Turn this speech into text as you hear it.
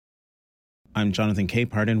I'm Jonathan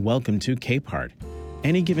Capehart, and welcome to Capehart.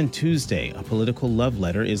 Any Given Tuesday, A Political Love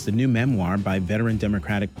Letter is the new memoir by veteran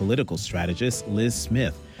Democratic political strategist Liz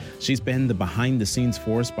Smith. She's been the behind-the-scenes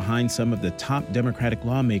force behind some of the top Democratic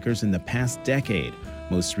lawmakers in the past decade.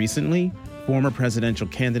 Most recently, former presidential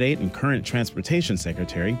candidate and current Transportation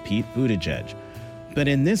Secretary Pete Buttigieg. But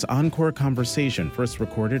in this encore conversation, first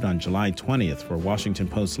recorded on July 20th for Washington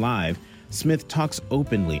Post Live, Smith talks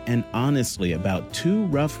openly and honestly about two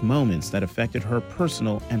rough moments that affected her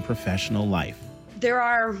personal and professional life. There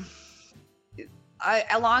are,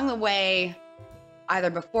 along the way, either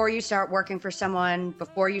before you start working for someone,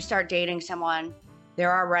 before you start dating someone, there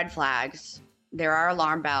are red flags, there are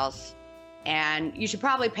alarm bells, and you should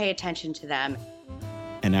probably pay attention to them.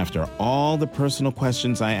 And after all the personal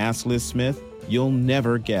questions I asked Liz Smith, you'll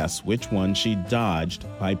never guess which one she dodged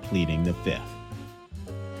by pleading the fifth.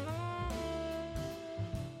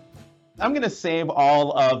 I'm going to save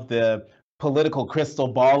all of the political crystal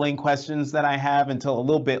balling questions that I have until a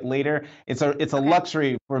little bit later. It's a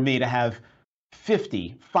luxury for me to have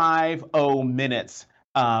 50 minutes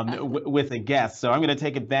with a guest. So I'm going to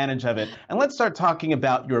take advantage of it. And let's start talking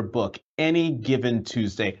about your book, Any Given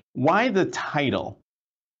Tuesday. Why the title?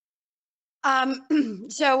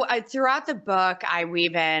 So throughout the book, I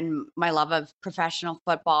weave in my love of professional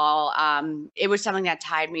football. It was something that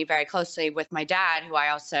tied me very closely with my dad, who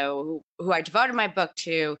I devoted my book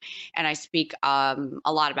to, and I speak a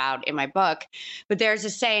lot about in my book. But there's a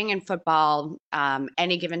saying in football,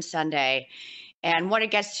 any given Sunday. And what it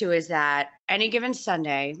gets to is that any given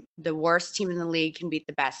Sunday, the worst team in the league can beat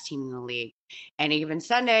the best team in the league. Any given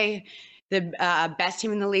Sunday, the best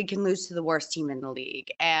team in the league can lose to the worst team in the league.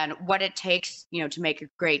 And what it takes, to make a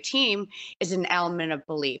great team is an element of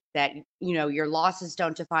belief that, your losses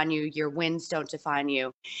don't define you, your wins don't define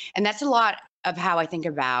you. And that's a lot of how I think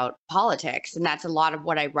about politics. And that's a lot of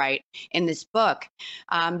what I write in this book,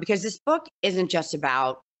 because this book isn't just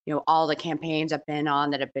about all the campaigns I've been on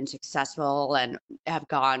that have been successful and have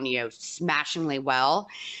gone, smashingly well.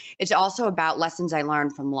 It's also about lessons I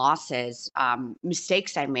learned from losses,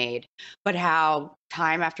 mistakes I made, but how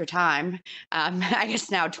time after time, I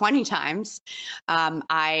guess now 20 times,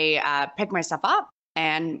 I picked myself up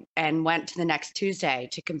and went to the next Tuesday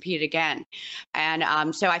to compete again.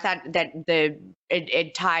 And so I thought that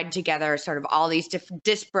it tied together sort of all these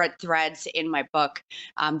disparate threads in my book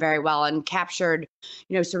very well, and captured,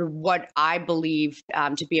 sort of what I believe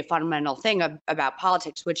to be a fundamental thing about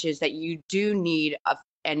politics, which is that you do need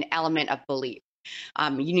an element of belief.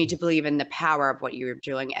 You need to believe in the power of what you're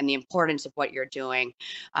doing and the importance of what you're doing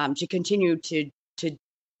to continue to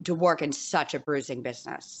work in such a bruising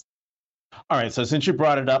business. All right. So since you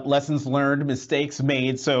brought it up, lessons learned, mistakes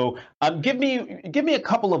made. So give me a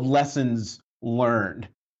couple of lessons learned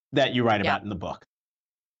that you write about in the book.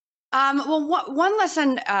 Well, one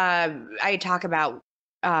lesson I talk about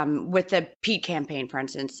with the Pete campaign, for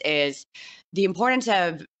instance, is the importance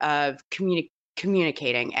of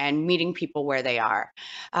communicating and meeting people where they are.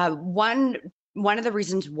 One of the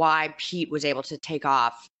reasons why Pete was able to take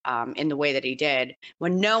off in the way that he did,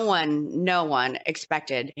 when no one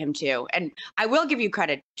expected him to. And I will give you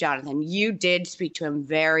credit, Jonathan. You did speak to him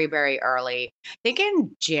very, very early. I think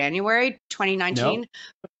in January 2019.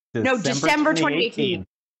 No, December 2018.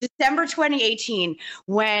 December 2018,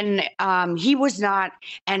 when he was not,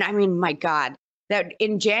 and I mean, my God, that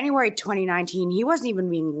in January 2019, he wasn't even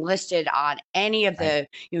being listed on any of the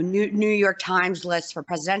New York Times lists for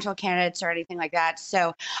presidential candidates or anything like that.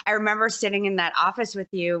 So I remember sitting in that office with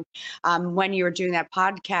you when you were doing that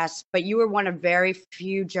podcast, but you were one of very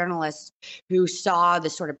few journalists who saw the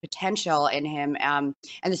sort of potential in him and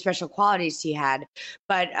the special qualities he had.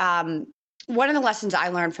 But one of the lessons I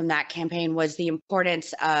learned from that campaign was the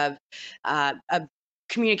importance of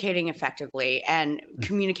communicating effectively and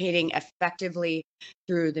communicating effectively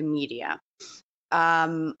through the media.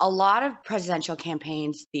 A lot of presidential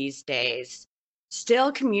campaigns these days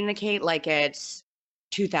still communicate like it's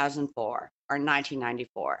 2004 or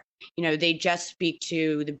 1994. They just speak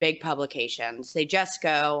to the big publications. They just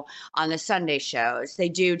go on the Sunday shows. They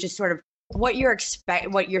do just sort of what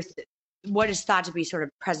is thought to be sort of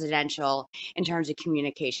presidential in terms of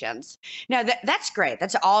communications. Now that's great.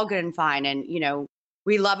 That's all good and fine. And,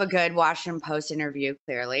 we love a good Washington Post interview,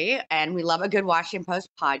 clearly, and we love a good Washington Post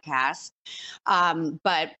podcast.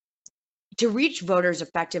 But to reach voters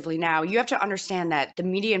effectively now, you have to understand that the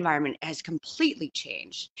media environment has completely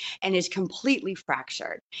changed and is completely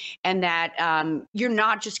fractured, and that you're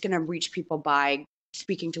not just going to reach people by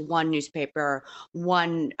speaking to one newspaper,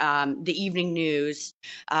 the evening news,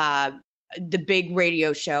 the big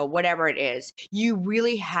radio show, whatever it is. You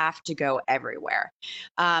really have to go everywhere.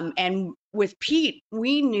 And with Pete,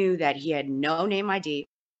 we knew that he had no name ID,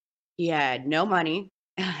 he had no money.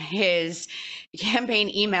 His campaign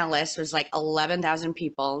email list was like 11,000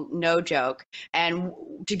 people, no joke. And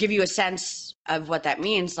to give you a sense of what that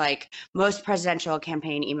means, like most presidential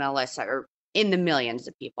campaign email lists are in the millions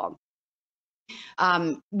of people.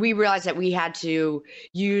 We realized that we had to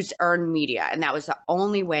use earned media, and that was the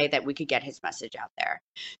only way that we could get his message out there.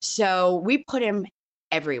 So we put him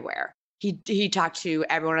everywhere. He talked to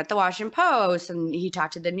everyone at the Washington Post, and he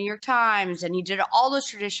talked to the New York Times, and he did all those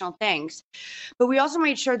traditional things. But we also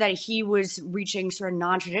made sure that he was reaching sort of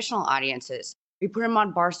non-traditional audiences. We put him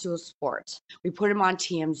on Barstool Sports. We put him on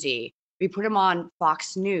TMZ. We put him on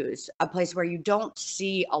Fox News, a place where you don't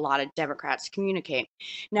see a lot of Democrats communicate.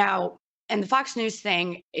 Now, and the Fox News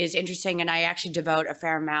thing is interesting, and I actually devote a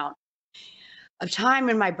fair amount of time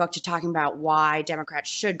in my book to talking about why Democrats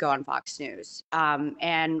should go on Fox News.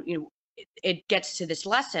 And it gets to this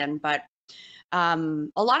lesson, but a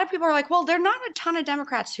lot of people are like, well, there are not a ton of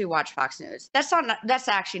Democrats who watch Fox News. That's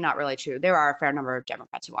actually not really true. There are a fair number of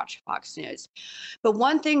Democrats who watch Fox News. But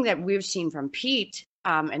one thing that we've seen from Pete,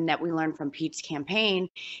 and that we learned from Pete's campaign,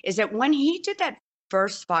 is that when he did that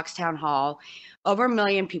first Fox town hall, over 1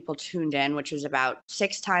 million people tuned in, which was about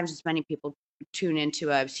 6 times as many people tune into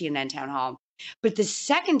a CNN town hall. But the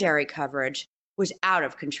secondary coverage was out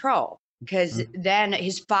of control, because then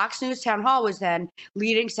his Fox News town hall was then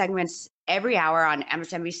leading segments every hour on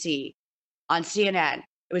MSNBC, on CNN.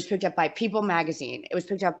 It was picked up by People magazine. It was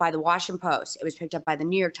picked up by the Washington Post. It was picked up by the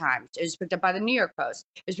New York Times. It was picked up by the New York Post.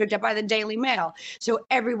 It was picked up by the Daily Mail. So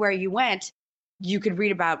everywhere you went, you could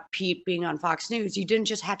read about Pete being on Fox News. You didn't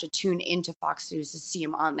just have to tune into Fox News to see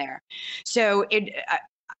him on there. So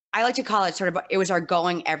I like to call it it was our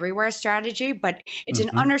going everywhere strategy, but it's an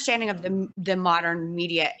understanding of the modern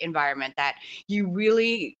media environment that you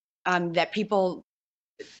really, that people's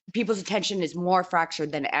attention is more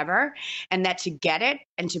fractured than ever, and that to get it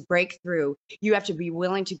and to break through, you have to be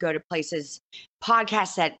willing to go to places,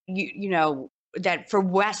 podcasts that that for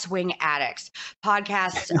West Wing addicts,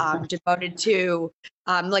 podcasts devoted to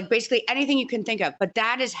like basically anything you can think of. But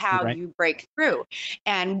that is how you break through.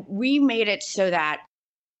 And we made it so that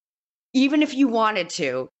even if you wanted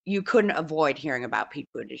to, you couldn't avoid hearing about Pete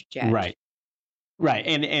Buttigieg. Right.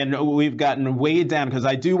 And we've gotten way down, because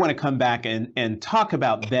I do want to come back and talk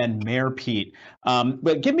about then Mayor Pete.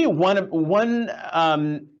 But give me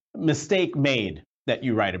one mistake made that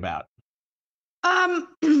you write about.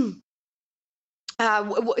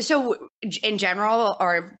 So in general,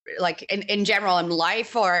 or like in general in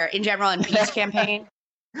life, or in general in Pete's campaign?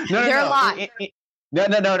 There are a lot. No,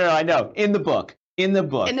 I know. In the book.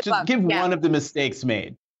 Just give one of the mistakes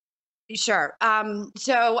made. Sure.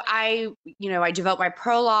 So I devote my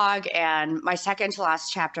prologue and my second to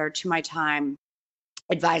last chapter to my time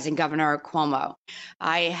advising Governor Cuomo.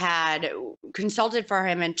 I had consulted for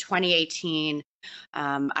him in 2018.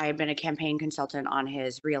 I had been a campaign consultant on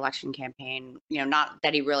his reelection campaign. Not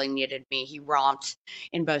that he really needed me. He romped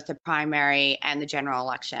in both the primary and the general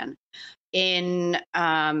election. Then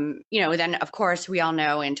of course, we all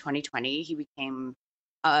know in 2020, he became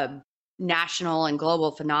a national and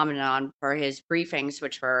global phenomenon for his briefings,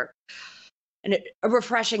 which were a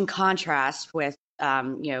refreshing contrast with,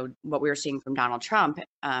 what we were seeing from Donald Trump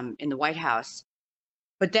in the White House.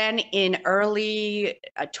 But then in early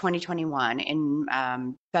 2021, in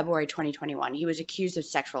February 2021, he was accused of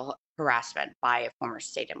sexual harassment by a former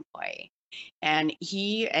state employee. And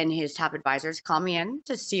he and his top advisors called me in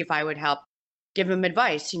to see if I would help give him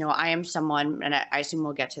advice. I am someone, and I assume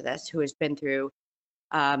we'll get to this, who has been through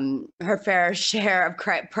her fair share of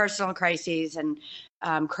personal crises and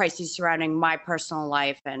crises surrounding my personal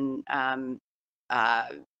life and,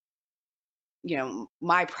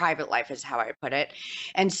 my private life is how I put it.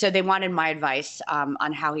 And so they wanted my advice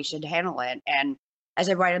on how he should handle it. And as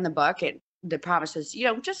I write in the book, the promise was,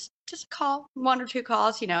 just call 1 or 2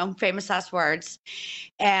 calls, famous last words.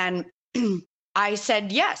 And I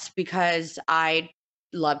said yes, because I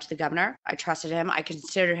loved the governor. I trusted him. I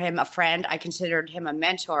considered him a friend. I considered him a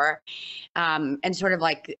mentor. And sort of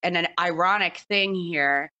like, and an ironic thing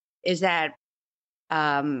here is that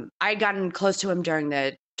I'd gotten close to him during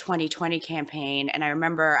the 2020 campaign. And I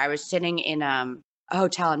remember I was sitting in a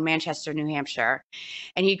hotel in Manchester, New Hampshire,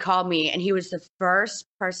 and he called me, and he was the first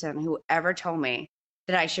person who ever told me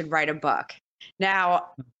that I should write a book. Now,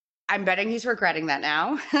 I'm betting he's regretting that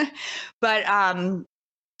now. But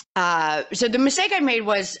so the mistake I made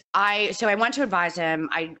was I went to advise him.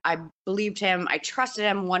 I believed him. I trusted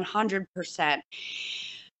him 100%.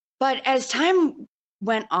 But as time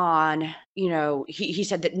went on, he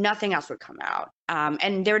said that nothing else would come out.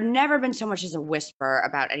 And there had never been so much as a whisper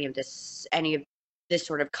about any of this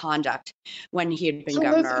sort of conduct when he had been So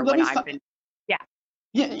let's governor, let when me I've stop. been, yeah.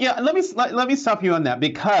 Yeah. Let me stop you on that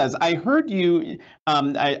because I heard you.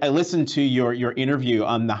 I listened to your interview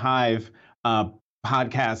on the Hive uh,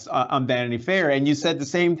 podcast on Vanity Fair, and you said the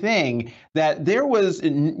same thing that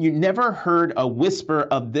you never heard a whisper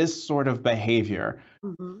of this sort of behavior.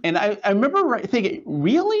 Mhm. And I remember thinking,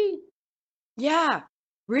 really? Yeah,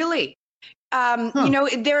 really. Huh.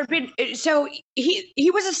 There had been so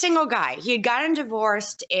he was a single guy. He had gotten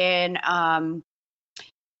divorced in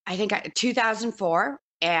I think 2004,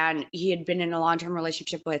 and he had been in a long-term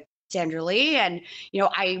relationship with Sandra Lee, and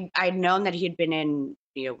I'd known that he had been in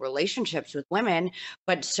relationships with women,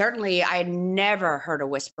 but certainly I had never heard a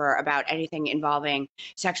whisper about anything involving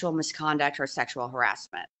sexual misconduct or sexual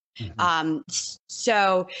harassment. Mhm.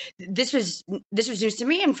 So this was news to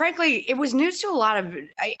me, and frankly, it was news to a lot of.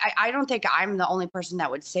 I don't think I'm the only person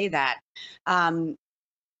that would say that. Um,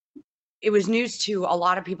 it was news to a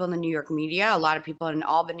lot of people in the New York media, a lot of people in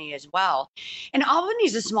Albany as well. And Albany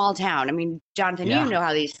is a small town. I mean, Jonathan, Yeah. you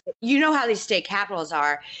know how these state capitals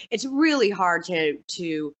are. It's really hard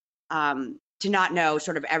to not know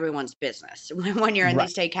sort of everyone's business when you're in the Right.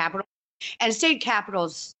 state capital. And state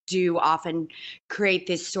capitals do often create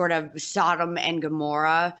this sort of Sodom and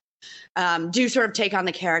Gomorrah, do sort of take on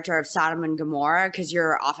the character of Sodom and Gomorrah, because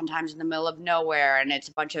you're oftentimes in the middle of nowhere and it's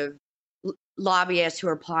a bunch of lobbyists who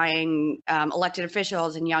are plying elected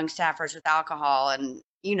officials and young staffers with alcohol, and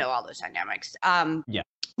all those dynamics. Yeah.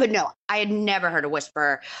 But no, I had never heard a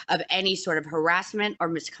whisper of any sort of harassment or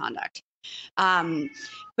misconduct.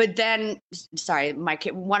 But then, sorry,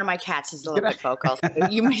 one of my cats is a little bit vocal. So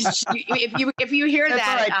if you hear That's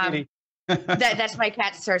all that, right, Katie. that's my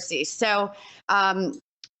cat Cersei. So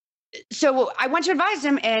I went to advise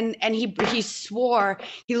him, and he swore.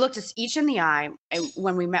 He looked us each in the eye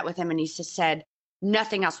when we met with him, and he just said,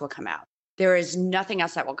 "Nothing else will come out. There is nothing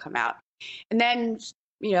else that will come out." And then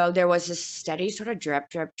there was this steady sort of drip,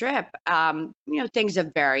 drip, drip. Things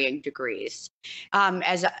of varying degrees,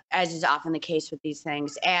 as is often the case with these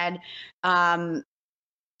things. And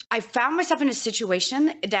I found myself in a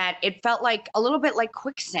situation that it felt like a little bit like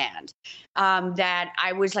quicksand, that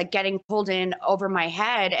I was like getting pulled in over my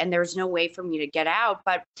head and there was no way for me to get out.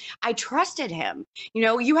 But I trusted him.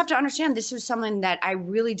 You have to understand this was something that I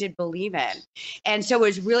really did believe in. And so it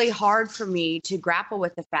was really hard for me to grapple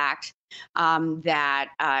with the fact that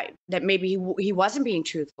maybe he wasn't being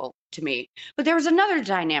truthful to me. But there was another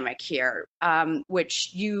dynamic here, which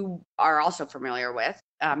you are also familiar with,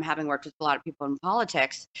 having worked with a lot of people in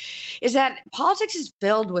politics, is that politics is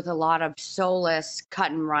filled with a lot of soulless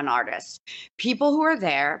cut and run artists, people who are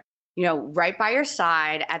there, right by your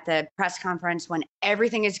side at the press conference when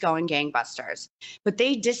everything is going gangbusters, but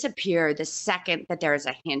they disappear the second that there is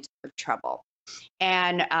a hint of trouble.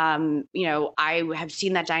 And, I have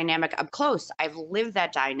seen that dynamic up close. I've lived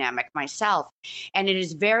that dynamic myself. And it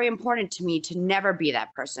is very important to me to never be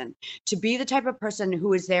that person, to be the type of person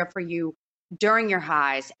who is there for you during your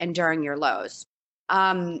highs and during your lows.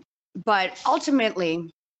 But ultimately,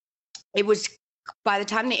 it was by the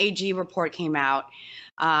time the AG report came out,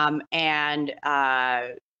 and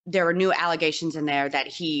there were new allegations in there that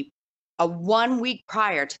he, 1 week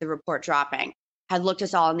prior to the report dropping, had looked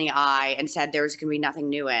us all in the eye and said there was going to be nothing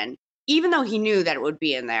new in, even though he knew that it would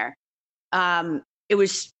be in there. It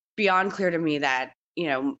was beyond clear to me that,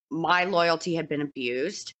 my loyalty had been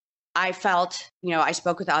abused. I felt, I've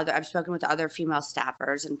spoken with other female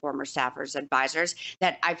staffers and former staffers, advisors,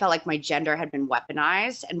 that I felt like my gender had been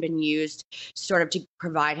weaponized and been used sort of to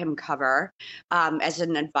provide him cover, as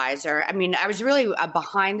an advisor. I mean, I was really a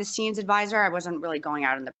behind the scenes advisor. I wasn't really going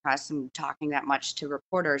out in the press and talking that much to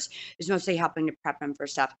reporters. It was mostly helping to prep him for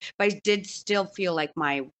stuff. But I did still feel like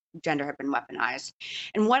my gender had been weaponized.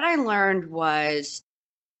 And what I learned was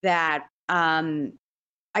that,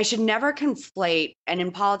 I should never conflate, and in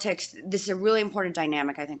politics, this is a really important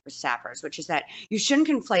dynamic, I think, for staffers, which is that you shouldn't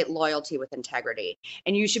conflate loyalty with integrity.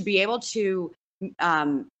 And you should be able to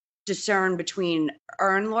discern between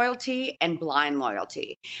earned loyalty and blind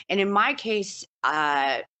loyalty. And in my case,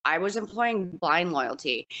 I was employing blind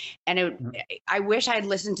loyalty. And I wish I had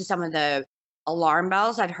listened to some of the alarm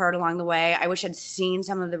bells I'd heard along the way. I wish I'd seen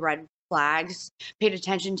some of the red flags, paid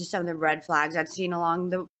attention to some of the red flags I'd seen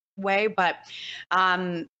along the way. But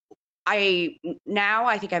I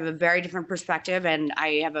think I have a very different perspective and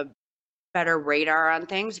I have a better radar on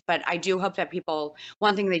things. But I do hope that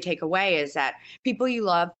one thing they take away is that people you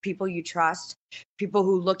love, people you trust, people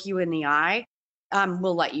who look you in the eye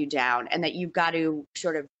will let you down, and that you've got to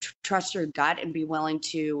sort of trust your gut and be willing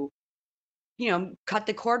to, cut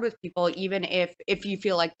the cord with people, even if you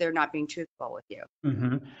feel like they're not being truthful with you.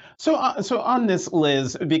 hmm so on this,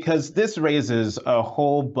 Liz, because this raises a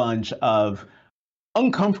whole bunch of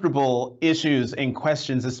uncomfortable issues and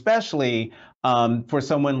questions, especially for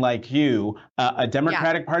someone like you, a Yeah,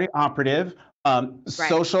 Democratic Party operative, right,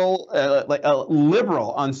 social, like a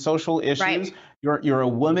liberal on social issues. right. You're a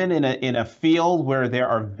woman in a field where there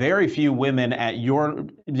are very few women at your,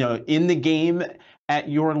 in the game at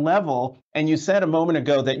your level. And you said a moment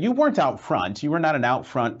ago that you weren't out front. You were not an out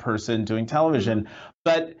front person doing Hmm. television,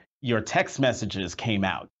 but your text messages came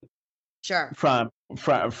out Sure. from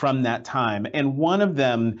that time. And one of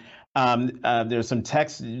them, there's some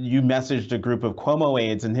text you messaged a group of Cuomo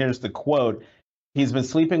aides, and here's the quote. He's been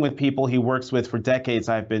sleeping with people he works with for decades.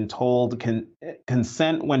 I've been told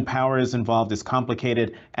consent when power is involved is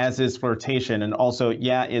complicated, as is flirtation. And also,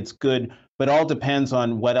 yeah, it's good, but all depends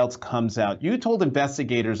on what else comes out. You told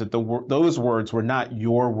investigators that those words were not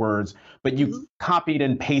your words, but you Hmm. copied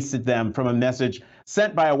and pasted them from a message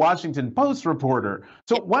sent by a Washington Post reporter.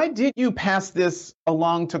 So Yeah. why did you pass this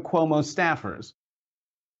along to Cuomo staffers?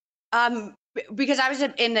 Because I was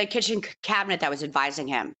in the kitchen cabinet that was advising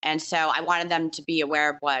him, and so I wanted them to be aware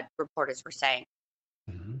of what reporters were saying.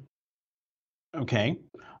 Mhm. Okay.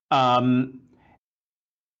 Um,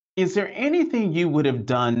 is there anything you would have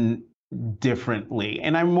done differently?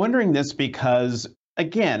 And I'm wondering this because,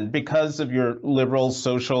 again, because of your liberal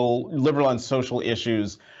on social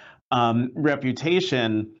issues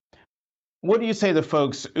reputation. What do you say to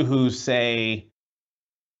folks who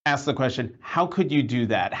ask the question, how could you do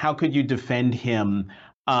that? How could you defend him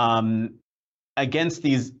um, against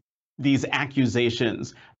these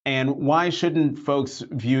accusations? And why shouldn't folks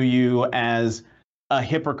view you as a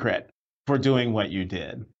hypocrite for doing what you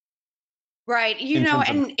did Right. in terms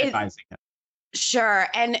of And advising him? sure.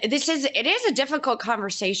 And it is a difficult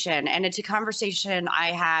conversation, and it's a conversation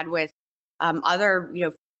I had with other,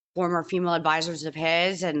 former female advisors of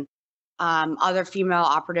his, and other female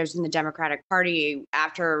operatives in the Democratic Party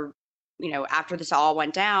after, after this all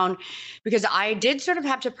went down, because I did sort of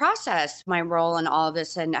have to process my role in all of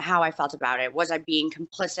this and how I felt about it. Was I being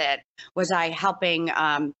complicit? Was I helping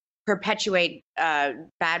perpetuate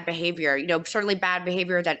bad behavior? Certainly bad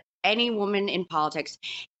behavior that any woman in politics,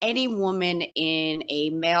 any woman in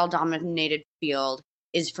a male dominated field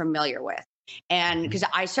is familiar with. And Mhm. because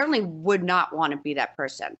I certainly would not want to be that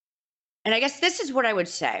person. And I guess this is what I would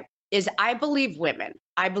say is I believe women.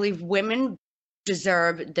 I believe women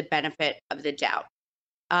deserve the benefit of the doubt.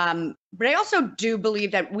 But I also do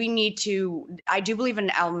believe that I do believe in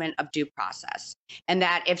an element of due process. And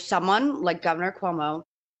that if someone like Governor Cuomo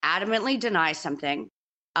adamantly denies something,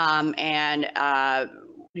 and,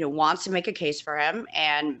 wants to make a case for him,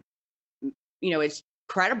 and, it's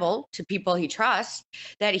credible to people he trusts,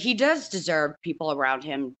 that he does deserve people around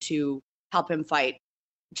him to help him fight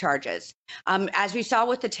charges. As we saw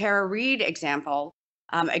with the Tara Reid example,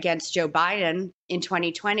 against Joe Biden in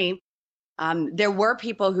 2020, there were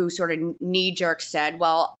people who sort of knee jerk said,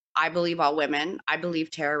 well, I believe all women. I believe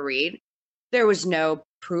Tara Reid. There was no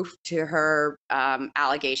proof to her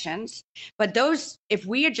allegations. But if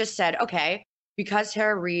we had just said, okay, because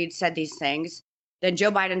Tara Reid said these things, then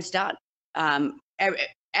Joe Biden's done.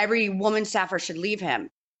 Every woman staffer should leave him.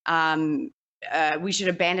 We should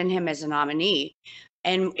abandon him as a nominee.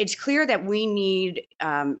 And it's clear that we need,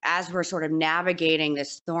 as we're sort of navigating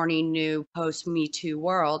this thorny new post Me Too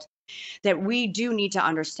world, that we do need to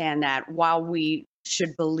understand that while we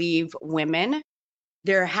should believe women,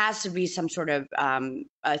 there has to be some sort of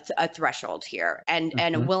a threshold here, and a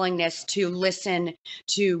Mhm. willingness to listen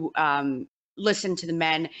to the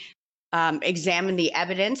men, examine the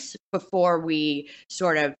evidence before we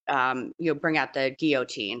sort of bring out the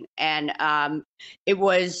guillotine. And it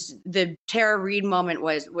was the Tara Reid moment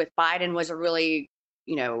was with Biden was a really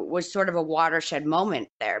was sort of a watershed moment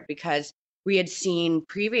there, because we had seen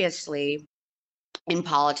previously in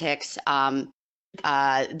politics,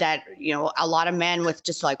 that a lot of men with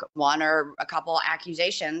just like one or a couple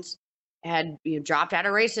accusations had dropped out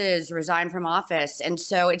of races, resigned from office. And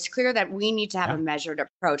so it's clear that we need to have a Yeah. measured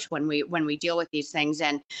approach when we deal with these things.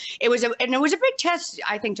 And it was a big test,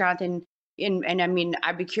 I think, Jonathan. And I mean,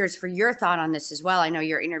 I'd be curious for your thought on this as well. I know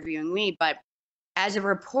you're interviewing me, but as a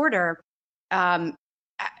reporter, um,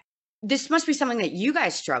 this must be something that you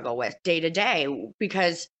guys struggle with day to day,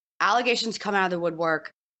 because allegations come out of the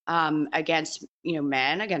woodwork, against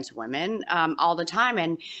men, against women, all the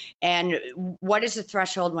time. And what is the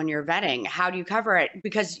threshold when you're vetting? How do you cover it?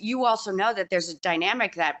 Because you also know that there's a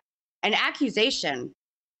dynamic that an accusation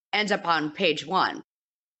ends up on page 1.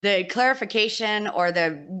 The clarification or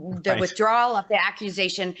the Right. withdrawal of the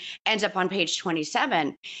accusation ends up on page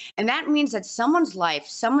 27. And that means that someone's life,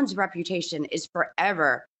 someone's reputation is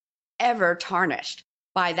forever, ever tarnished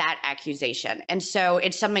by that accusation. And so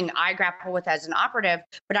it's something I grapple with as an operative,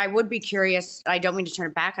 but I would be curious. I don't mean to turn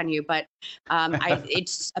it back on you, but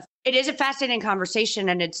it is a fascinating conversation.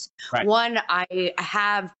 And it's Right. one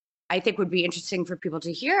I think would be interesting for people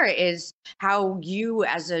to hear is how you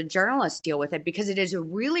as a journalist deal with it, because it is a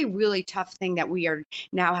really, really tough thing that we are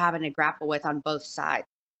now having to grapple with on both sides.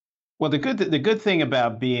 Well, the good thing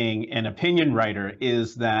about being an opinion writer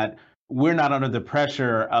is that we're not under the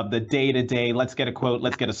pressure of the day-to-day, let's get a quote,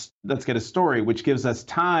 let's get a story, which gives us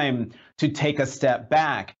time to take a step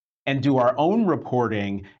back and do our own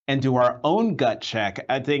reporting and do our own gut check.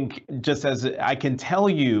 I think, just as I can tell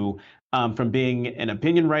you, from being an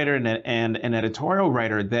opinion writer and an editorial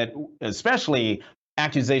writer, that especially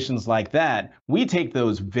accusations like that, we take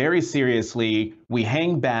those very seriously. We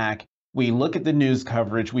hang back, we look at the news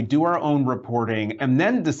coverage, we do our own reporting, and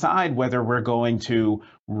then decide whether we're going to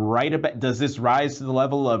write about, does this rise to the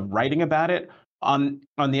level of writing about it on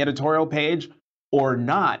the editorial page or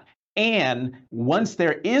not? And once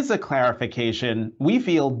there is a clarification, we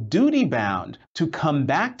feel duty bound to come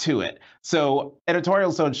back to it. So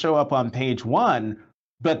editorials don't show up on page 1,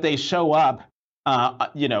 but they show up.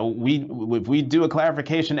 If we do a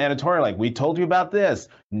clarification editorial, like, we told you about this,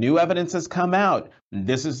 new evidence has come out,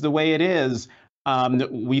 this is the way it is.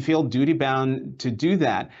 We feel duty bound to do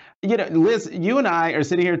that. Liz, you and I are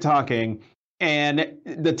sitting here talking, and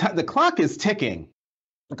the clock is ticking.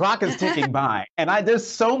 The clock is ticking by, and there's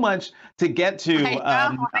so much to get to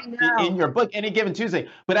I know. in your book, Any Given Tuesday.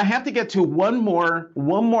 But I have to get to one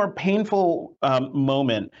more painful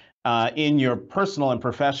moment in your personal and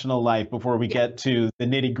professional life before we get to the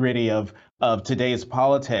nitty-gritty of today's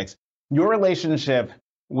politics. Your relationship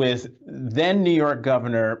with then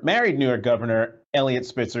married New York Governor Eliot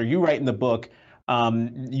Spitzer. You write in the book,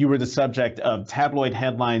 you were the subject of tabloid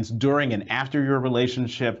headlines during and after your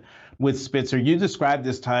relationship with Spitzer. You described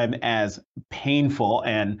this time as painful,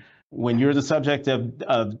 and when you're the subject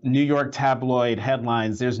of New York tabloid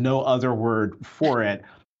headlines, there's no other word for it.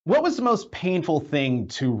 What was the most painful thing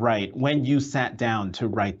to write when you sat down to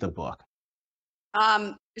write the book?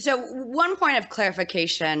 So one point of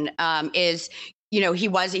clarification is, he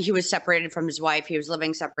was separated from his wife. He was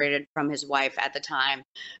living separated from his wife at the time.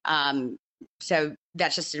 So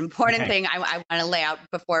that's just an important thing I want to lay out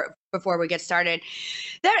before we get started.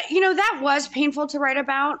 That was painful to write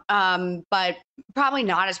about, but probably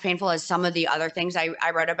not as painful as some of the other things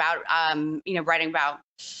I wrote about. Writing about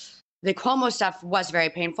the Cuomo stuff was very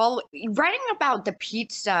painful. Writing about the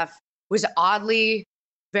Pete stuff was oddly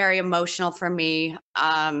very emotional for me,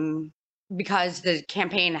 because the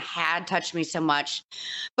campaign had touched me so much.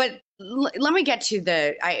 But let me get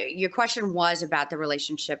to your question was about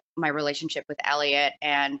my relationship with Eliot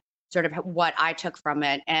and sort of what I took from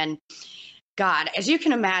it. And God, as you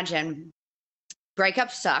can imagine,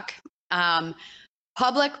 breakups suck.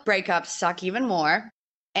 Public breakups suck even more.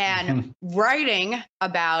 And writing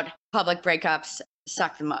about public breakups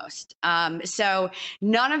suck the most. So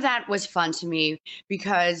none of that was fun to me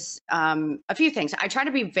because a few things. I try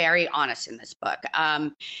to be very honest in this book.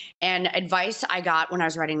 And advice I got when I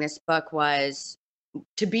was writing this book was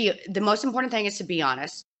the most important thing is to be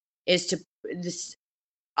honest, this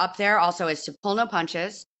up there also is to pull no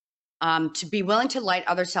punches, to be willing to light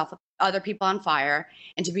other people on fire,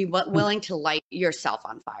 and to be willing to light yourself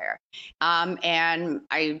on fire. And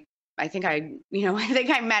I think I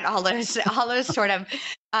met all those sort of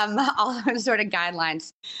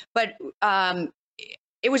guidelines. But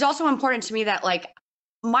it was also important to me that, like,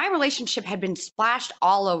 my relationship had been splashed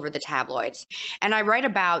all over the tabloids, and I write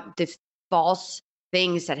about the false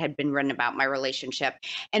things that had been written about my relationship,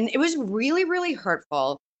 and it was really, really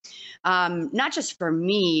hurtful. Not just for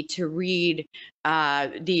me to read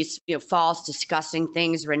these false, disgusting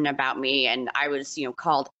things written about me, and I was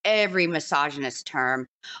called every misogynist term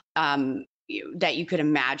that you could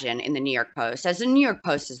imagine in the New York Post, as the New York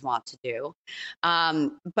Post is wont to do.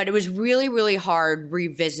 But it was really, really hard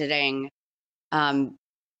revisiting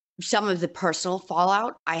some of the personal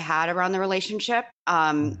fallout I had around the relationship,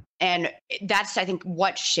 and that's, I think,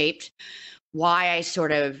 what shaped why I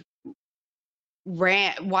sort of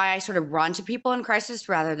run to people in crisis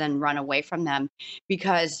rather than run away from them,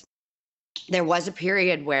 because there was a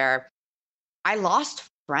period where I lost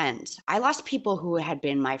friends. I lost people who had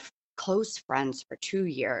been my close friends for 2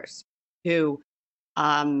 years, who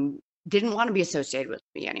didn't want to be associated with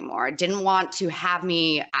me anymore, didn't want to have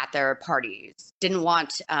me at their parties, didn't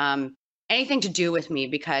want anything to do with me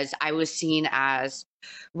because I was seen as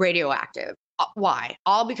radioactive. Why?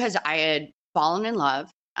 All because I had fallen in love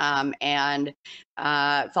and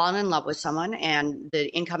fallen in love with someone, and the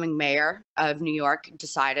incoming mayor of New York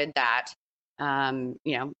decided that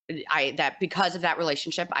that because of that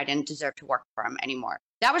relationship, I didn't deserve to work for him anymore.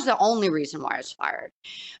 That was the only reason why I was fired.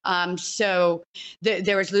 So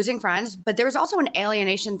there was losing friends, but there was also an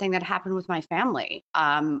alienation thing that happened with my family.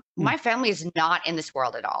 My family is not in this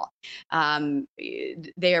world at all.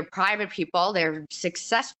 They are private people. They're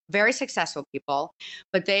very successful people,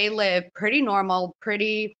 but they live pretty normal,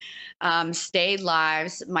 pretty staid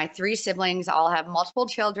lives. My 3 siblings all have multiple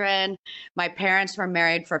children. My parents were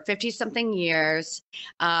married for 50-something years.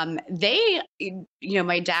 My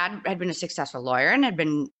dad had been a successful lawyer and had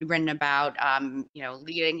been written about,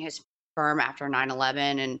 leading his firm after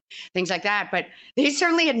 9/11 and things like that. But they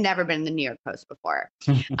certainly had never been in the New York Post before.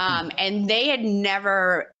 And they had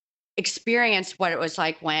never experienced what it was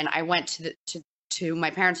like when I went to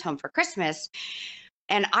my parents' home for Christmas.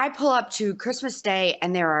 And I pull up to Christmas Day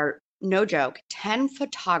and there are, no joke, 10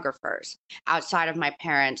 photographers outside of my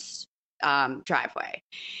parents' driveway.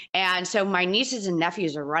 And so my nieces and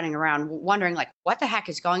nephews are running around wondering, like, what the heck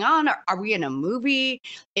is going on? Are we in a movie?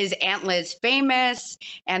 Is Aunt Liz famous?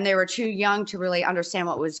 And they were too young to really understand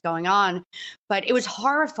what was going on. But it was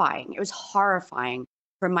horrifying. It was horrifying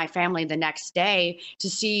for my family the next day to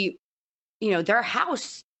see, their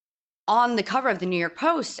house on the cover of the New York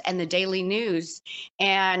Post and the Daily News.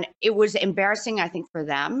 And it was embarrassing, I think, for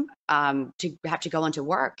them to have to go into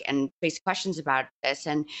work and face questions about this.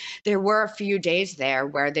 And there were a few days there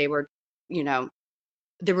where they were, the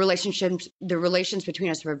relations between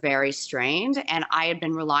us were very strained, and I had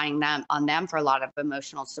been relying on them for a lot of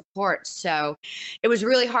emotional support. So it was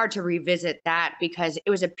really hard to revisit that because it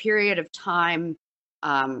was a period of time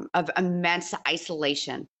of immense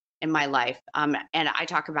isolation in my life. And I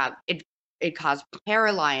talk about it. It caused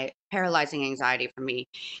paralyzing anxiety for me,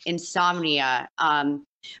 insomnia.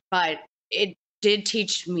 But it did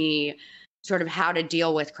teach me sort of how to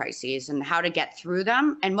deal with crises and how to get through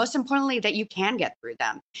them. And most importantly, that you can get through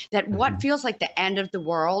them, that what feels like the end of the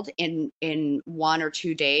world in 1 or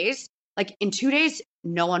 2 days, like in 2 days,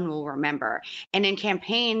 no one will remember. And in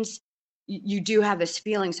campaigns, you do have this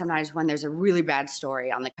feeling sometimes when there's a really bad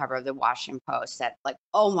story on the cover of the Washington Post that, like,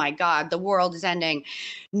 oh my God, the world is ending.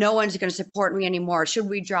 No one's going to support me anymore. Should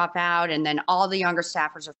we drop out? And then all the younger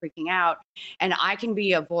staffers are freaking out. And I can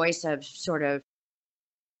be a voice of sort of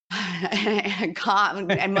calm,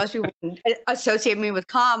 and most people associate me with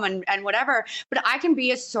calm and whatever, but I can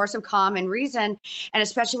be a source of calm and reason. And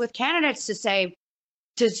especially with candidates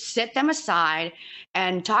to sit them aside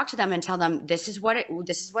and talk to them and tell them this is what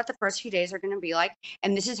the first few days are going to be like,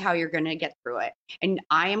 and this is how you're going to get through it, and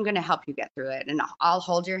I am going to help you get through it, and I'll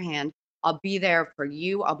hold your hand. I'll be there for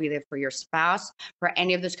you. I'll be there for your spouse, for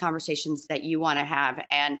any of those conversations that you want to have.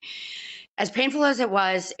 And as painful as it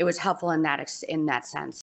was helpful in that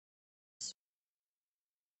sense.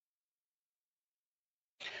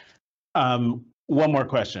 One more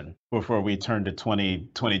question before we turn to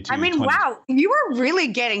 2022. I mean, wow, you were really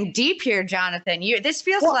getting deep here, Jonathan. This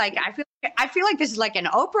feels like I feel like this is like an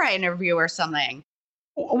Oprah interview or something.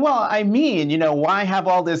 Well, I mean, why have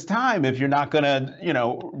all this time if you're not going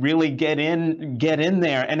to, really get in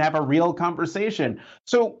there and have a real conversation?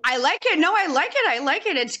 So I like it. No, I like it. I like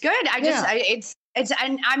it. It's good.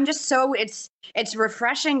 And I'm just so it's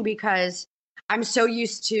refreshing because I'm so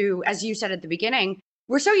used to, as you said at the beginning,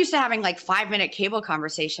 we're so used to having like 5-minute cable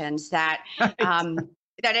conversations that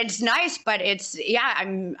that it's nice, but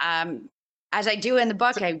I'm as I do in the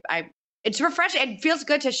book, it's refreshing. It feels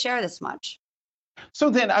good to share this much. So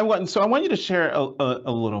then I want you to share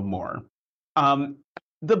a little more.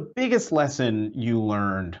 The biggest lesson you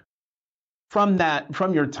learned from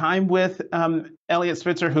your time with Eliot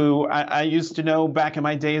Spitzer, who I used to know back in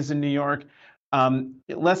my days in New York.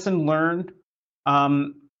 Lesson learned.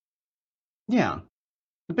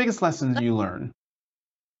 The biggest lessons you learn.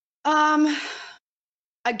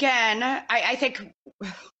 Again, I think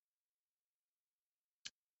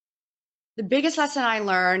the biggest lesson I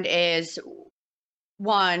learned is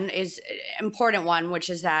important one, which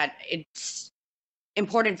is that it's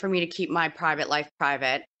important for me to keep my private life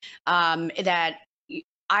private. That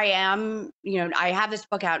I am, I have this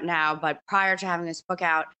book out now, but prior to having this book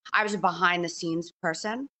out, I was a behind the scenes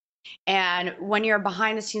person. And when you're a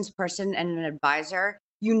behind the scenes person and an advisor,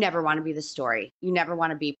 you never want to be the story. You never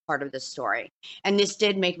want to be part of the story. And this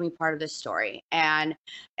did make me part of the story. And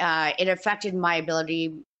it affected my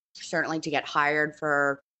ability, certainly, to get hired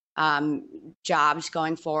for jobs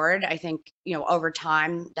going forward. I think, over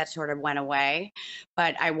time that sort of went away,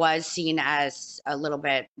 but I was seen as a little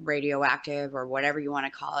bit radioactive, or whatever you want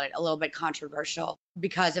to call it, a little bit controversial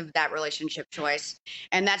because of that relationship choice.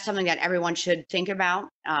 And that's something that everyone should think about.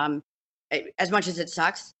 As much as it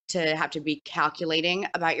sucks to have to be calculating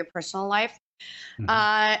about your personal life. Mm-hmm.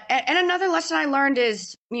 And another lesson I learned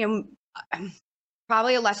is,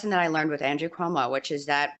 probably a lesson that I learned with Andrew Cuomo, which is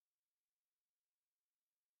that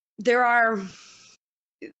there are,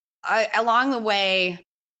 along the way,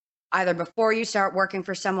 either before you start working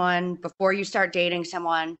for someone, before you start dating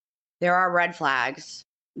someone, there are red flags,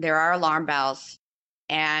 there are alarm bells,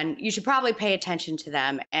 and you should probably pay attention to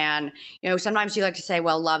them. And, sometimes you like to say,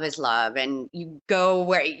 well, love is love, and you go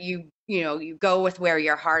where you go with where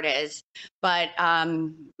your heart is. But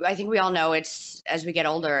I think we all know as we get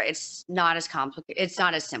older, it's not as complicated. It's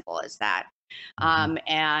not as simple as that.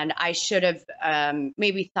 And I should have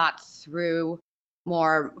maybe thought through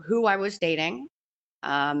more who I was dating,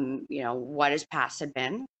 what his past had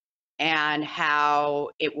been, and how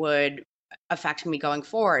it would affect me going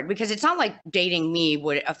forward. Because it's not like dating me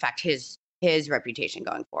would affect his reputation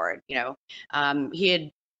going forward. He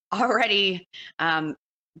had already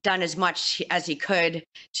done as much as he could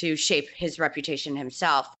to shape his reputation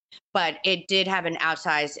himself, but it did have an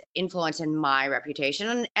outsized influence in my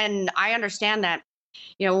reputation. And I understand that,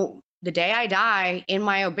 the day I die, in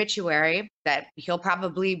my obituary, that he'll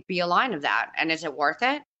probably be a line of that. And is it worth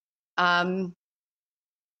it?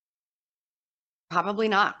 Probably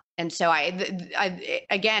not. And so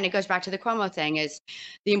again, it goes back to the Cuomo thing, is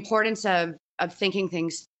the importance of thinking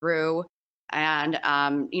things through, and,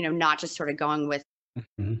 not just sort of going with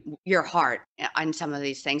your heart on some of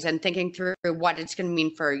these things, and thinking through what it's going to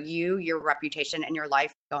mean for you, your reputation, and your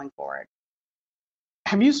life going forward.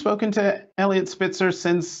 Have you spoken to Eliot Spitzer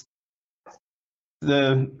since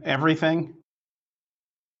the everything?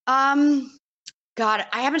 God,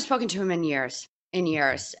 I haven't spoken to him in years.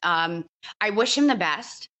 I wish him the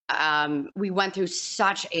best. We went through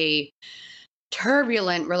such a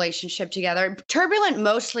turbulent relationship together. Turbulent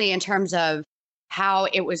mostly in terms of how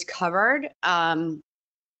it was covered.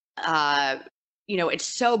 It's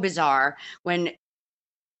so bizarre when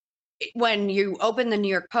you open the New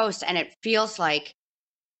York Post and it feels like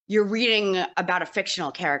you're reading about a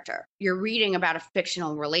fictional character. You're reading about a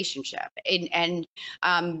fictional relationship. And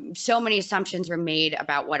so many assumptions were made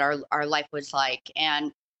about what our life was like.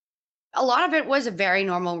 And a lot of it was a very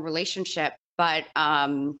normal relationship, but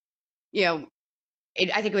I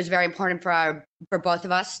think it was very important for both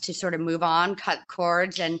of us to sort of move on, cut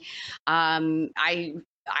cords, and I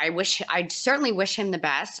certainly wish him the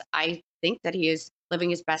best. I think that he is living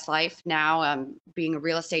his best life now, being a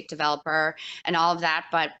real estate developer and all of that.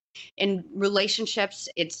 But in relationships,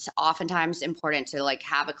 it's oftentimes important to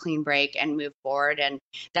have a clean break and move forward, and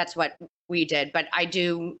that's what we did. But I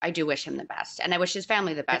do wish him the best, and I wish his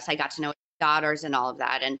family the best. I got to know his daughters and all of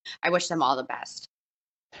that, and I wish them all the best.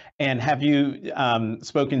 And have you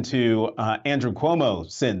spoken to Andrew Cuomo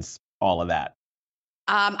since all of that?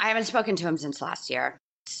 I haven't spoken to him since last year.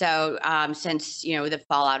 So since, the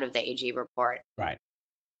fallout of the AG report. Right.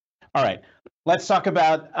 All right. Let's talk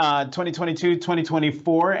about 2022,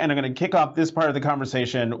 2024. And I'm going to kick off this part of the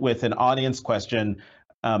conversation with an audience question.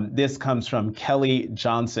 This comes from Kelly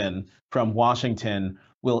Johnson from Washington.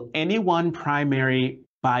 Will anyone primary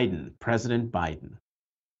Biden, President Biden?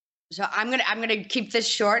 So I'm gonna keep this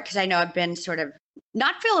short, because I know I've been sort of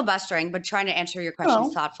not filibustering, but trying to answer your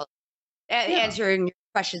questions thoughtfully. Answering your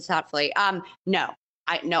questions thoughtfully. No,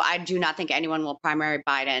 I do not think anyone will primary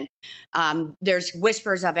Biden. There's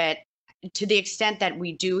whispers of it. To the extent that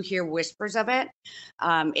we do hear whispers of it,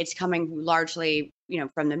 it's coming largely,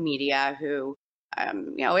 from the media, who,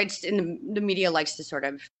 it's in the media likes to sort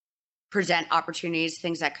of present opportunities,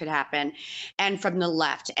 things that could happen, and from the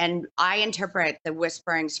left. And I interpret the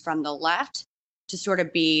whisperings from the left to sort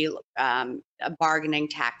of be a bargaining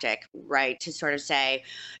tactic, right? To sort of say,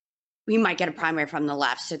 we might get a primary from the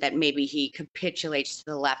left, so that maybe he capitulates to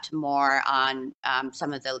the left more on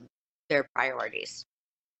some of their priorities.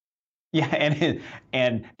 Yeah,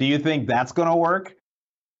 and do you think that's going to work?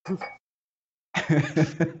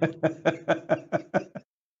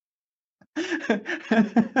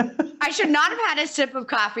 I should not have had a sip of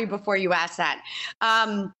coffee before you asked that.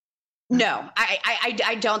 No,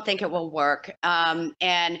 I don't think it will work.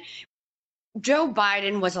 And Joe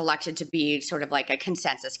Biden was elected to be sort of like a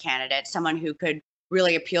consensus candidate, someone who could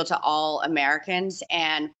really appeal to all Americans.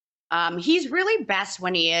 And he's really best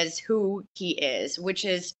when he is who he is, which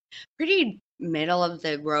is pretty, middle of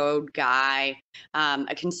the road guy,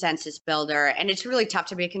 a consensus builder. And it's really tough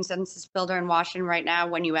to be a consensus builder in Washington right now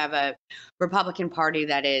when you have a Republican Party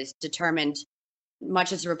that is determined,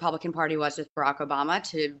 much as the Republican Party was with Barack Obama,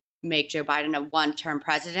 to make Joe Biden a one-term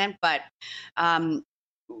president. But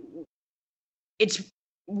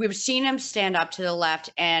we've seen him stand up to the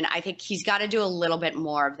left, and I think he's got to do a little bit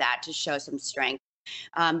more of that to show some strength,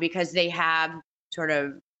 because they have sort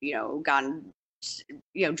of,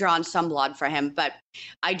 drawn some blood for him. But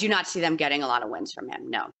I do not see them getting a lot of wins from him.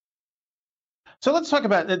 No. So let's talk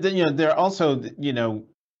about, they're also,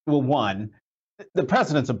 well, one, the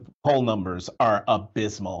president's poll numbers are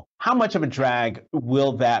abysmal. How much of a drag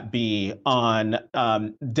will that be on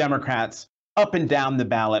Democrats up and down the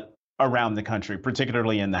ballot around the country,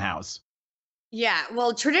 particularly in the House? Yeah,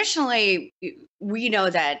 well, traditionally, we know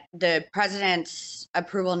that the president's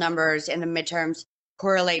approval numbers in the midterms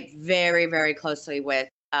correlate very, very closely with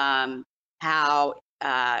how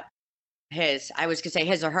his, I was going to say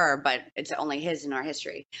his or her, but it's only his in our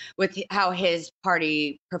history, with how his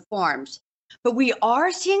party performs. But we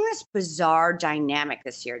are seeing this bizarre dynamic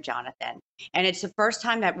this year, Jonathan. And it's the first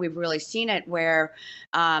time that we've really seen it where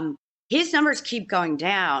his numbers keep going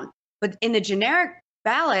down. But in the generic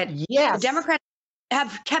ballot, yes, the Democrats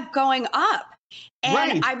have kept going up.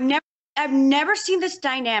 And right. I've never seen this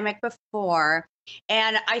dynamic before.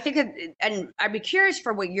 And I think and I'd be curious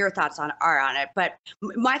for what your thoughts are on it. But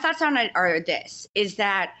my thoughts on it are this, is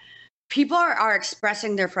that people are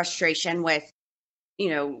expressing their frustration with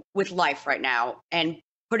life right now and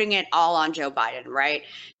putting it all on Joe Biden, right?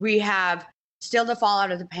 We have still the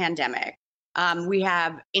fallout of the pandemic. We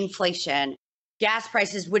have inflation, gas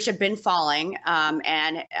prices, which have been falling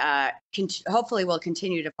and hopefully will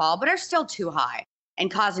continue to fall, but are still too high and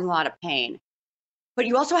causing a lot of pain. But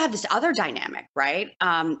you also have this other dynamic, right?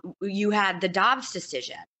 You had the Dobbs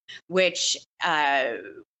decision, which I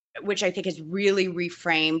think has really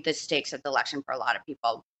reframed the stakes of the election for a lot of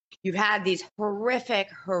people. You've had these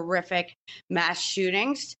horrific mass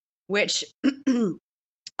shootings, which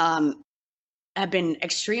have been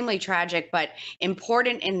extremely tragic, but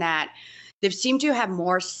important in that they seem to have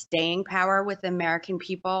more staying power with the American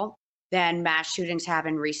people than mass shootings have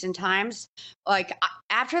in recent times. Like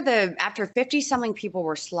after 50-something people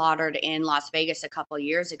were slaughtered in Las Vegas a couple of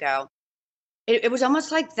years ago, it was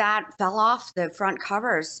almost like that fell off the front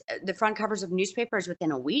covers of newspapers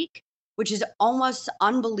within a week, which is almost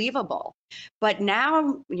unbelievable. But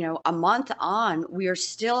now, a month on, we are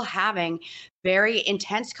still having very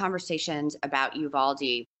intense conversations about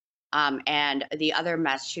Uvalde and the other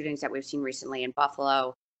mass shootings that we've seen recently in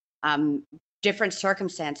Buffalo. Different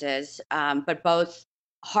circumstances, but both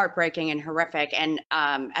heartbreaking and horrific. And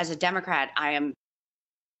as a Democrat, I'm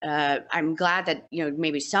glad that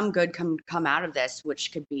maybe some good come out of this,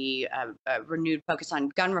 which could be a renewed focus on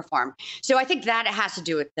gun reform. So I think that it has to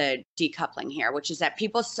do with the decoupling here, which is that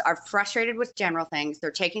people are frustrated with general things.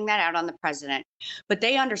 They're taking that out on the president, but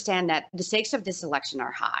they understand that the stakes of this election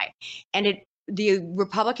are high, and the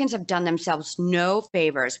Republicans have done themselves no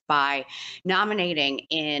favors by nominating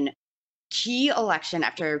in key election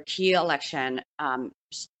after key election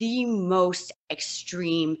the most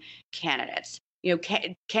extreme candidates.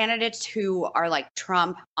 Candidates who are like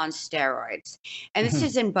Trump on steroids. And this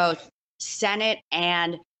is in both Senate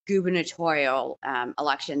and gubernatorial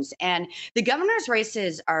elections. And the governor's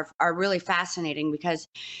races are really fascinating because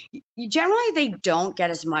generally they don't get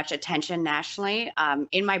as much attention nationally.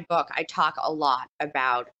 In my book, I talk a lot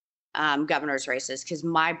about governor's races because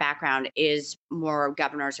my background is more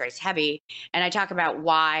governor's race heavy. And I talk about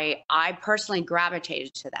why I personally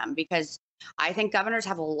gravitated to them, because I think governors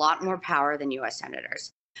have a lot more power than U.S.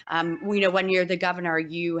 senators. When you're the governor,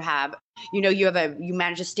 you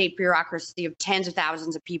manage a state bureaucracy of tens of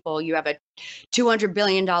thousands of people. You have a $200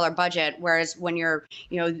 billion budget, whereas when you're,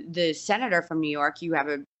 the senator from New York, you have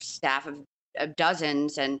a staff of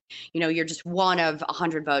dozens, and you're just one of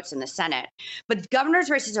 100 votes in the Senate. But governor's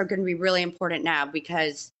races are going to be really important now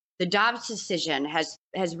because the Dobbs decision has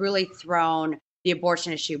really thrown the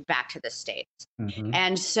abortion issue back to the states. Mm-hmm.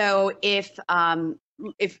 And so if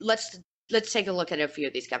let's take a look at a few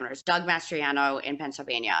of these governors. Doug Mastriano in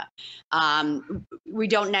Pennsylvania. We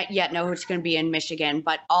don't yet know who's going to be in Michigan,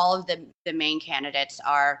 but all of the main candidates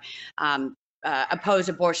are oppose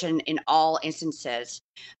abortion in all instances.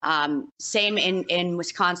 Same in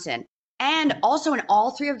Wisconsin. And also in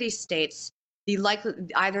all three of these states,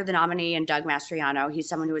 either the nominee in Doug Mastriano, he's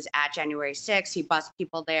someone who was at January 6th, he bussed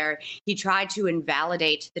people there. He tried to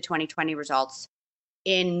invalidate the 2020 results.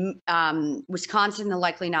 In Wisconsin, the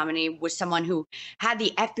likely nominee was someone who had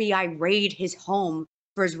the FBI raid his home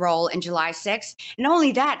for his role in July 6th. And not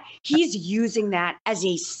only that, he's using that as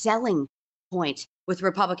a selling point with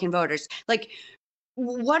Republican voters. Like,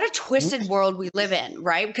 what a twisted world we live in,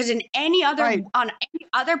 right? Because in any other on any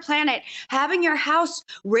other planet, having your house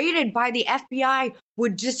raided by the FBI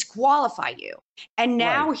would disqualify you. And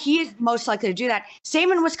now he is most likely to do that. Same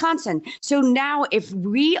in Wisconsin. So now if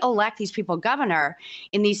we elect these people governor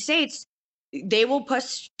in these states, they will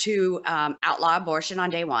push to outlaw abortion on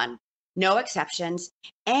day one. No exceptions.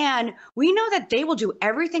 And we know that they will do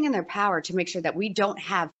everything in their power to make sure that we don't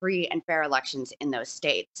have free and fair elections in those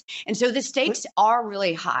states. And so the stakes are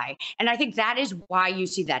really high. And I think that is why you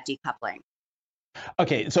see that decoupling.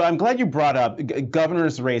 Okay, so I'm glad you brought up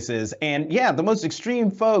governor's races. And yeah, the most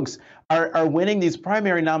extreme folks are winning these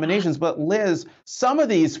primary nominations. But Liz, some of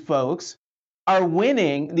these folks are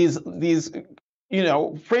winning these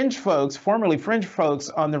fringe folks, formerly fringe folks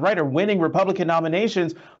on the right, are winning Republican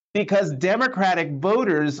nominations because Democratic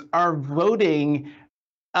voters are voting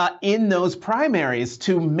in those primaries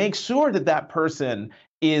to make sure that that person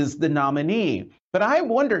is the nominee. But I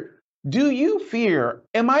wonder, do you fear,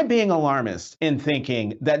 am I being alarmist in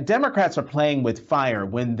thinking that Democrats are playing with fire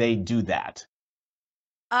when they do that?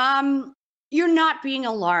 You're not being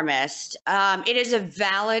alarmist. It is a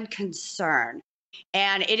valid concern.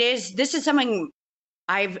 And this is something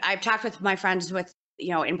I've talked with my friends with,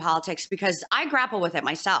 in politics, because I grapple with it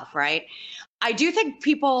myself, right? I do think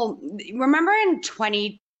people remember in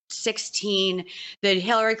 2016, the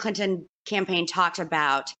Hillary Clinton campaign talked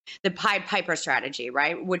about the Pied Piper strategy,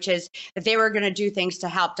 right? Which is that they were going to do things to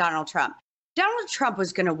help Donald Trump. Donald Trump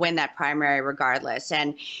was going to win that primary regardless.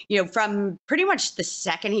 And, from pretty much the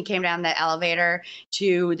second he came down the elevator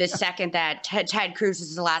to the second that Ted Cruz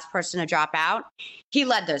was the last person to drop out, he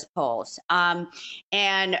led those polls.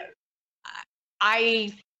 And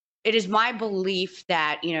it is my belief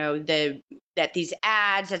that, that these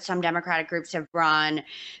ads that some Democratic groups have run,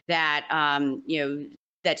 that,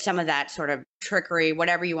 that some of that sort of trickery,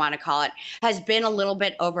 whatever you want to call it, has been a little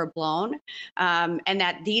bit overblown, and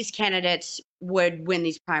that these candidates would win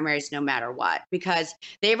these primaries no matter what, because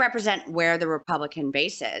they represent where the Republican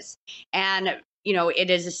base is. And, it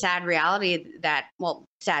is a sad reality that, well,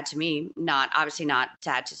 sad to me, obviously not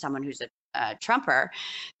sad to someone who's a Trumper,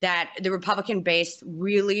 that the Republican base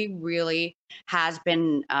really, really has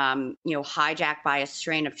been, hijacked by a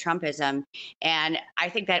strain of Trumpism. And I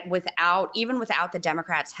think that even without the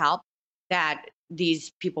Democrats' help, that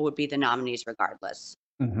these people would be the nominees regardless.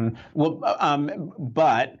 Mm-hmm. Well,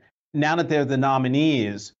 but now that they're the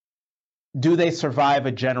nominees, do they survive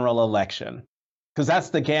a general election? Because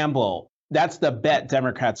that's the gamble. That's the bet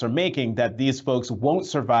Democrats are making, that these folks won't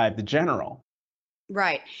survive the general.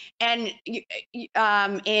 Right. And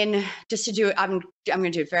I'm going to do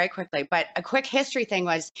it very quickly, but a quick history thing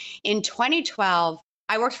was in 2012,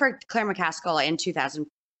 I worked for Claire McCaskill in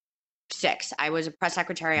 2006. I was a press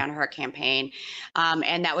secretary on her campaign.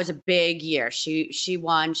 And that was a big year. She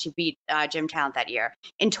won, she beat Jim Talent that year.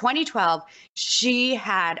 In 2012, she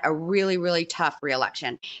had a really, really tough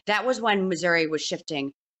reelection. That was when Missouri was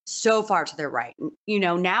shifting so far to the right.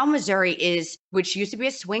 Now Missouri which used to be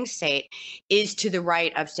a swing state, is to the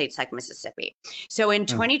right of states like Mississippi. So in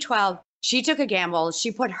 2012, she took a gamble.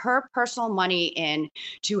 She put her personal money in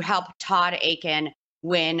to help Todd Akin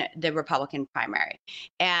win the Republican primary.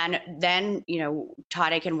 And then,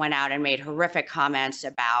 Todd Akin went out and made horrific comments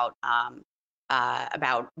about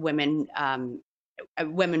women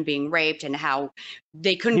being raped and how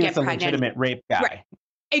they couldn't get pregnant. He's a legitimate rape guy. Right.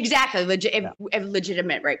 Exactly, a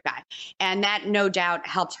legitimate rape guy. And that no doubt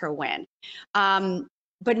helped her win.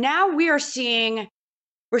 But now we're seeing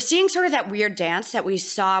sort of that weird dance that we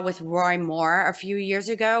saw with Roy Moore a few years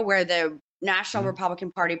ago, where the National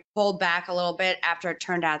Republican Party pulled back a little bit after it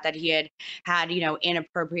turned out that he had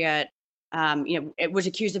inappropriate, it was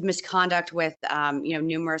accused of misconduct with,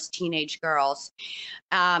 numerous teenage girls.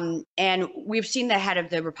 And we've seen the head of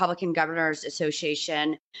the Republican Governors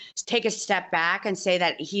Association take a step back and say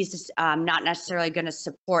that he's not necessarily going to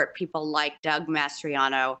support people like Doug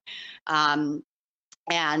Mastriano.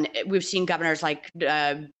 And we've seen governors like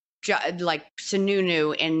Sununu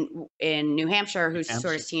in New Hampshire, who's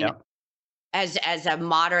sort of seen as a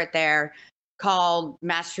moderate there, called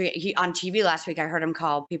Mastriano on TV last week. I heard him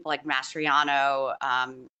call people like Mastriano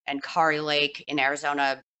and Kari Lake in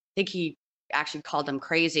Arizona. I think he actually called them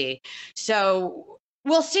crazy. So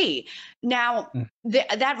we'll see. Now,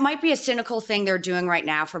 that might be a cynical thing they're doing right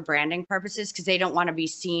now for branding purposes, because they don't want to be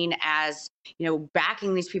seen as,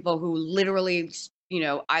 backing these people who literally,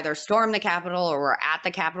 either storm the Capitol or were at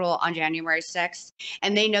the Capitol on January 6th.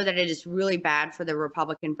 And they know that it is really bad for the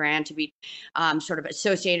Republican brand to be sort of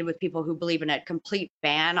associated with people who believe in a complete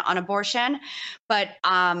ban on abortion. But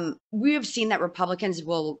we have seen that Republicans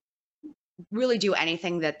will really do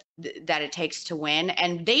anything that it takes to win.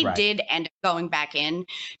 And they did end up going back in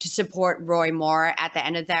to support Roy Moore at the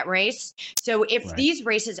end of that race. So if these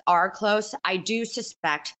races are close, I do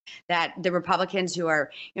suspect that the Republicans who are,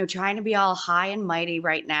 trying to be all high and mighty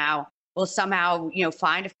right now will somehow,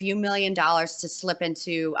 find a few $1 million to slip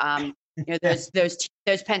into,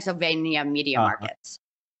 those Pennsylvania media markets.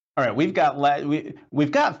 All right, we've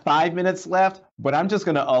got 5 minutes left, but I'm just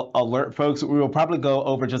going to alert folks. We will probably go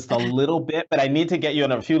over just a little bit, but I need to get you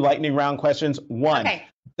on a few lightning round questions. One,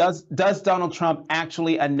 does Donald Trump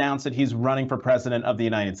actually announce that he's running for president of the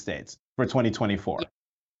United States for 2024?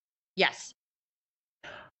 Yes.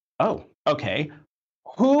 Oh, okay.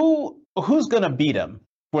 Who's going to beat him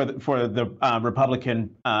for the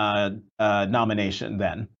Republican nomination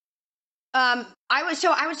then? I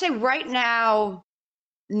would say right now,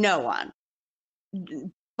 no one.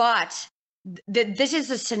 But this is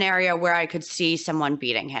a scenario where I could see someone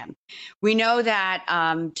beating him. We know that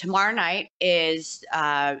tomorrow night is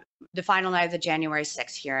the final night of the January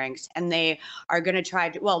 6th hearings, and they are going to try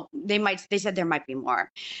to, they said there might be more,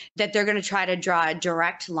 that they're going to try to draw a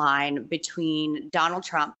direct line between Donald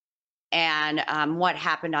Trump and what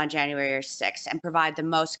happened on January 6th and provide the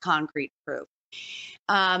most concrete proof.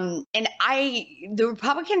 The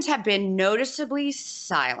Republicans have been noticeably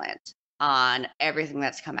silent on everything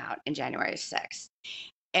that's come out in January 6th.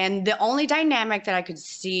 And the only dynamic that I could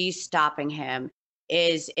see stopping him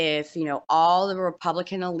is if, all the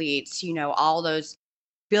Republican elites, all those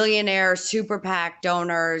billionaire super PAC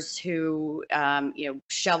donors who,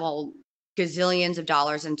 shovel gazillions of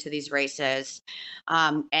dollars into these races,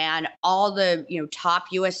 and all the, top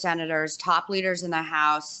U.S. senators, top leaders in the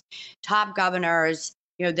House, top governors,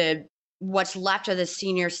 what's left of the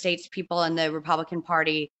senior statespeople in the Republican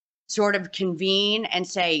Party sort of convene and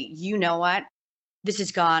say, you know what, this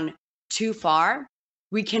has gone too far.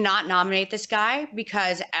 We cannot nominate this guy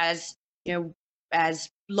because as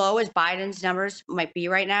low as Biden's numbers might be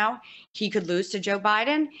right now, he could lose to Joe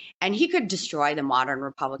Biden and he could destroy the modern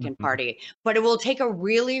Republican Party. But it will take a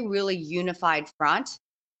really, really unified front.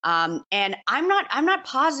 And I'm not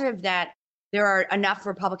positive that there are enough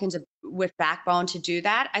Republicans with backbone to do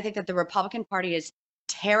that. I think that the Republican Party is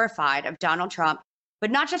terrified of Donald Trump,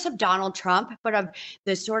 but not just of Donald Trump, but of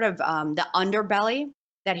the sort of the underbelly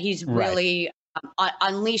that he's really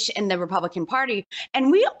unleashed in the Republican Party.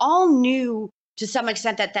 And we all knew to some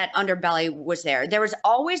extent that underbelly was there. There was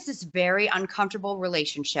always this very uncomfortable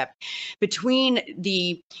relationship between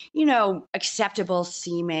the, acceptable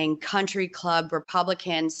seeming country club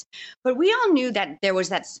Republicans. But we all knew that there was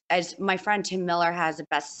that, as my friend Tim Miller has a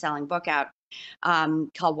best-selling book out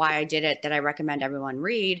called Why I Did It that I recommend everyone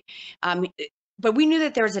read. But we knew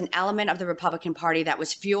that there was an element of the Republican Party that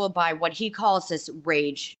was fueled by what he calls this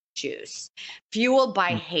rage juice, fueled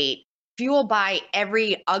by hate, fueled by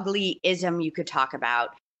every ugly ism you could talk about,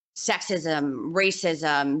 sexism,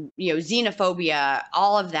 racism, xenophobia,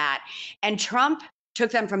 all of that. And Trump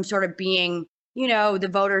took them from sort of being, the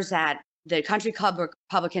voters that the country club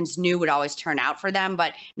Republicans knew would always turn out for them,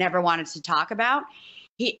 but never wanted to talk about.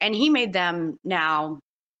 He made them now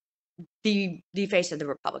the face of the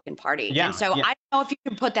Republican Party. And so I don't know if you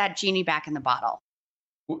can put that genie back in the bottle.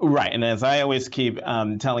 Right. And as I always keep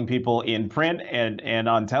telling people in print and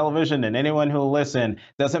on television and anyone who will listen,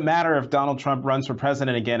 doesn't matter if Donald Trump runs for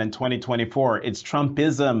president again in 2024. It's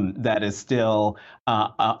Trumpism that is still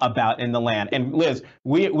about in the land. And Liz,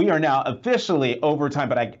 we are now officially over time.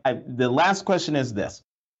 But the last question is this.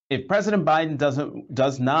 If President Biden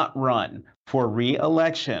does not run for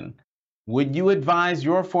re-election, would you advise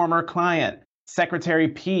your former client, Secretary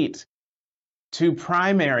Pete, to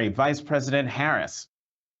primary Vice President Harris?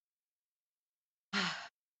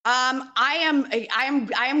 I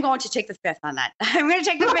am going to take the fifth on that. I'm going to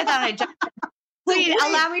take the fifth on it. Please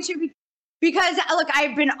allow me to, because look,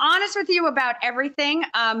 I've been honest with you about everything,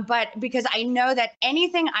 but because I know that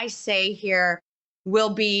anything I say here will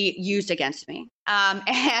be used against me,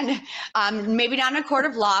 and maybe not in a court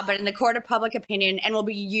of law, but in the court of public opinion, and will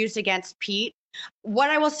be used against Pete. What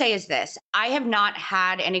I will say is this: I have not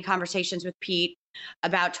had any conversations with Pete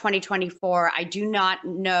about 2024. I do not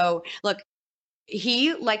know. Look.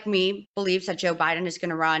 He, like me, believes that Joe Biden is going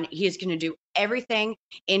to run. He is going to do everything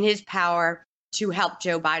in his power to help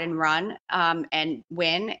Joe Biden run and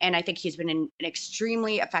win. And I think he's been an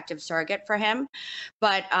extremely effective surrogate for him.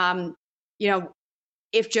 But,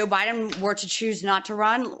 if Joe Biden were to choose not to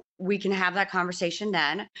run, we can have that conversation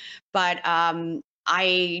then. But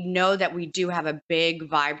I know that we do have a big,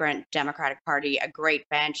 vibrant Democratic Party, a great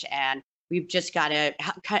bench, and we've just got to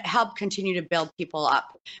help continue to build people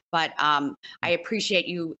up. But I appreciate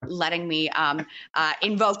you letting me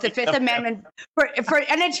invoke the Fifth Amendment.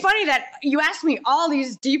 And it's funny that you asked me all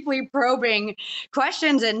these deeply probing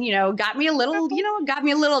questions, and got me a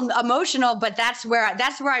little emotional. But that's where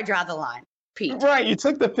I draw the line. Pete. Right, you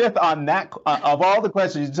took the fifth on that. Of all the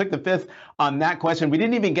questions, you took the fifth on that question. We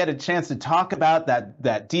didn't even get a chance to talk about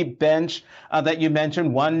that deep bench that you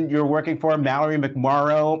mentioned. One you're working for, Mallory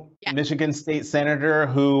McMorrow, Michigan State Senator,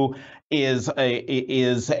 who is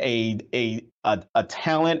a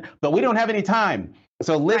talent, but we don't have any time.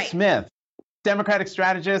 So Liz Smith, Democratic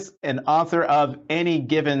strategist and author of Any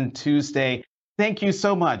Given Tuesday. Thank you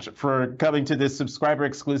so much for coming to this subscriber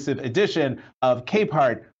exclusive edition of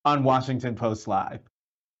Capehart on Washington Post Live.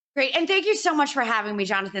 Great. And thank you so much for having me,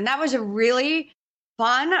 Jonathan. That was a really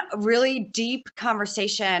fun, really deep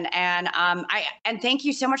conversation. And and thank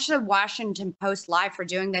you so much to the Washington Post Live for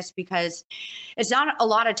doing this, because it's not a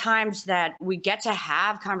lot of times that we get to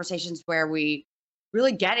have conversations where we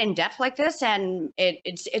really get in depth like this, and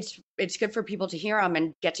it's good for people to hear them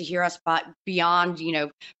and get to hear us, but beyond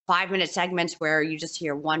 5-minute segments where you just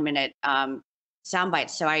hear 1 minute sound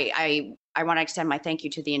bites. So I want to extend my thank you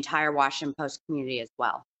to the entire Washington Post community as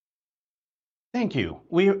well. Thank you.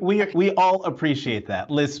 We all appreciate that.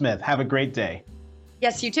 Liz Smith, have a great day.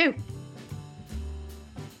 Yes, you too.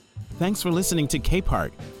 Thanks for listening to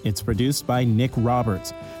Capehart. It's produced by Nick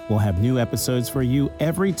Roberts. We'll have new episodes for you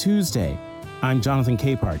every Tuesday. I'm Jonathan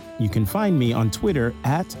Capehart. You can find me on Twitter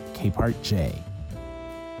at CapehartJ.